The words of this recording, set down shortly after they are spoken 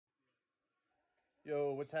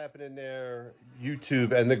Yo, what's happening there?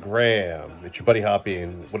 YouTube and the gram. It's your buddy Hoppy,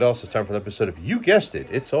 and what else? It's time for an episode of You Guessed It.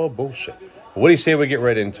 It's all bullshit. What do you say we get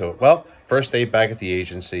right into it? Well, first day back at the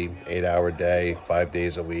agency, 8-hour day, 5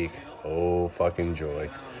 days a week. Oh, fucking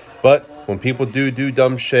joy. But when people do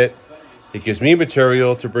dumb shit, it gives me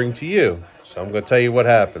material to bring to you. So I'm going to tell you what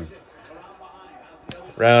happened.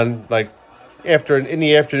 Around, after in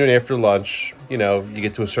the afternoon, after lunch, you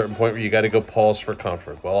get to a certain point where you got to go pause for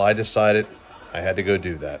comfort. Well, I decided I had to go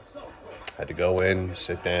do that. I had to go in,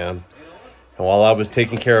 sit down. And while I was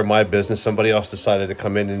taking care of my business, somebody else decided to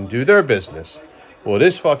come in and do their business. Well,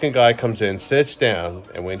 this fucking guy comes in, sits down,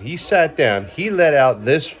 and when he sat down, he let out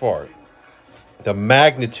this fart. The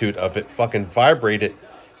magnitude of it fucking vibrated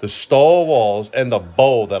the stall walls and the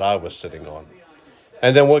bowl that I was sitting on.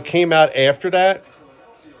 And then what came out after that,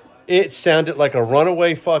 it sounded like a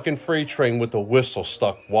runaway fucking freight train with the whistle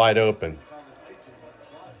stuck wide open.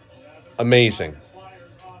 Amazing.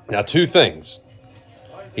 Now, two things.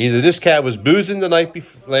 Either this cat was boozing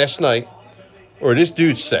last night, or this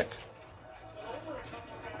dude's sick.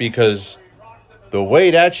 Because the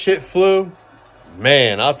way that shit flew,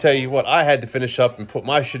 man, I'll tell you what, I had to finish up and put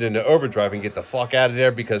my shit into overdrive and get the fuck out of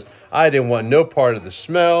there because I didn't want no part of the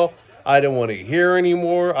smell. I didn't want to hear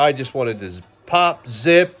anymore. I just wanted to pop,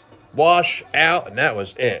 zip, wash out, and that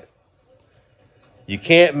was it. You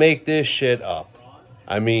can't make this shit up.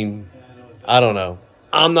 I mean, I don't know.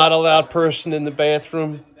 I'm not a loud person in the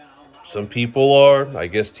bathroom. Some people are. I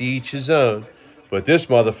guess to each his own. But this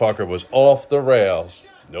motherfucker was off the rails.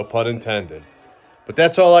 No pun intended. But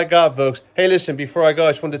that's all I got, folks. Hey, listen, before I go,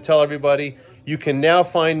 I just wanted to tell everybody, you can now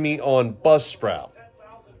find me on Buzzsprout.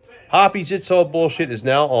 Hoppy's It's All Bullshit is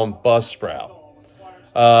now on Buzzsprout.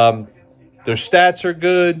 Their stats are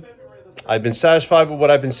good. I've been satisfied with what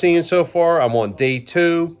I've been seeing so far. I'm on day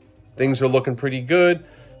 2. Things are looking pretty good.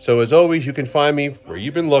 So as always, you can find me where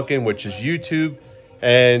you've been looking, which is YouTube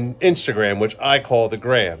and Instagram, which I call the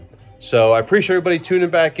gram. So I appreciate everybody tuning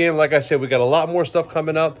back in. Like I said, we got a lot more stuff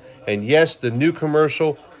coming up. And yes, the new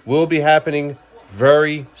commercial will be happening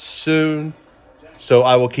very soon. So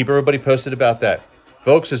I will keep everybody posted about that.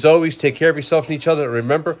 Folks, as always, take care of yourself and each other. And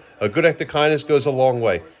remember, a good act of kindness goes a long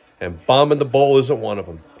way. And bombing the bowl isn't one of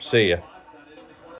them. See ya.